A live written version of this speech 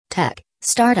Tech,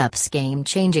 startup's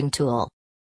game-changing tool.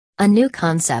 A new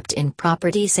concept in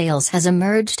property sales has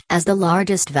emerged as the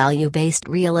largest value-based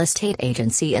real estate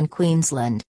agency in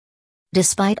Queensland.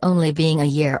 Despite only being a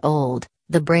year old,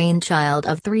 the brainchild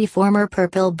of 3 former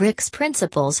Purplebricks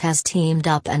principals has teamed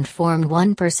up and formed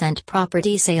 1%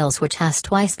 Property Sales, which has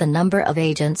twice the number of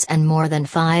agents and more than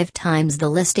 5 times the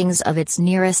listings of its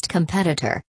nearest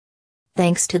competitor.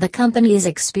 Thanks to the company's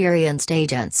experienced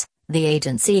agents, the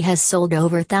agency has sold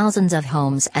over thousands of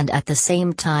homes and at the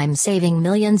same time saving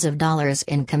millions of dollars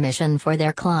in commission for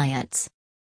their clients.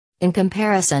 In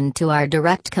comparison to our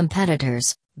direct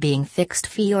competitors, being fixed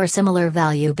fee or similar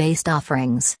value-based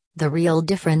offerings, the real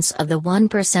difference of the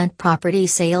 1% property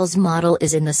sales model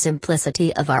is in the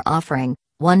simplicity of our offering,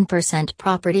 1%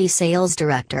 Property Sales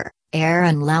Director,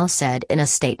 Aaron Lau said in a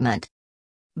statement.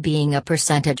 Being a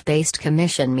percentage-based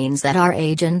commission means that our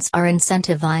agents are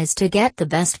incentivized to get the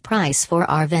best price for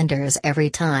our vendors every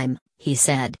time, he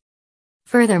said.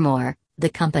 Furthermore, the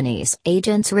company's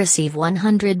agents receive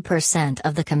 100%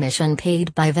 of the commission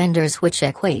paid by vendors, which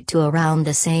equate to around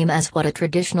the same as what a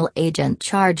traditional agent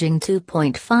charging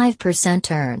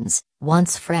 2.5% earns,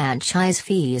 once franchise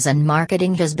fees and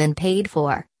marketing has been paid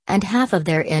for, and half of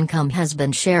their income has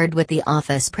been shared with the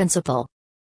office principal.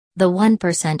 The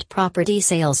 1% property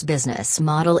sales business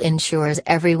model ensures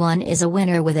everyone is a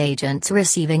winner, with agents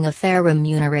receiving a fair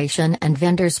remuneration and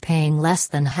vendors paying less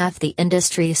than half the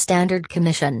industry standard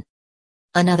commission.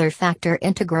 Another factor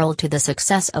integral to the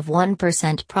success of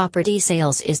 1% property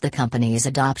sales is the company's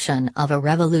adoption of a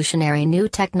revolutionary new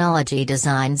technology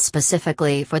designed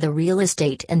specifically for the real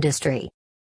estate industry.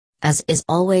 As is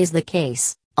always the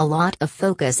case, a lot of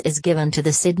focus is given to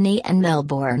the Sydney and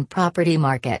Melbourne property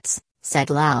markets, said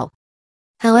Lau.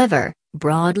 However,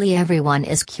 broadly everyone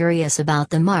is curious about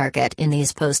the market in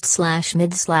these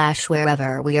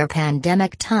post/mid/wherever we are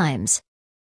pandemic times.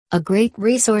 A great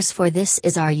resource for this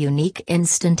is our unique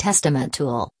instant estimate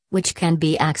tool, which can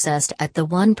be accessed at the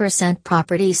 1%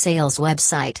 Property Sales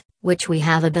website, which we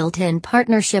have a built-in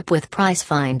partnership with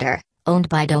Pricefinder, owned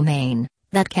by Domain,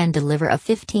 that can deliver a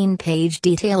 15-page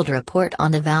detailed report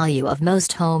on the value of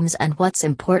most homes and what's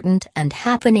important and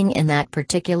happening in that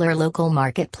particular local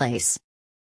marketplace.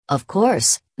 Of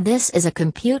course, this is a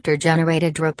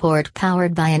computer-generated report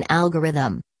powered by an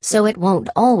algorithm, so it won't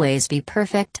always be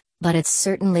perfect, but it's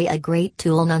certainly a great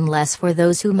tool nonetheless for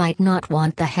those who might not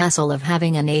want the hassle of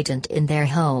having an agent in their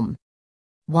home.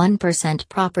 1%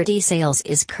 Property Sales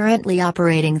is currently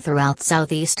operating throughout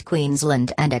southeast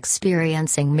Queensland and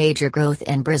experiencing major growth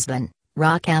in Brisbane,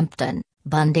 Rockhampton,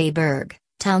 Bundaberg,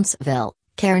 Townsville,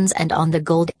 Cairns and on the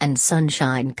Gold and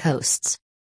Sunshine Coasts.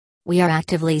 We are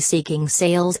actively seeking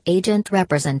sales agent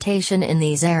representation in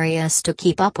these areas to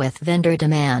keep up with vendor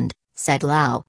demand, said Lau.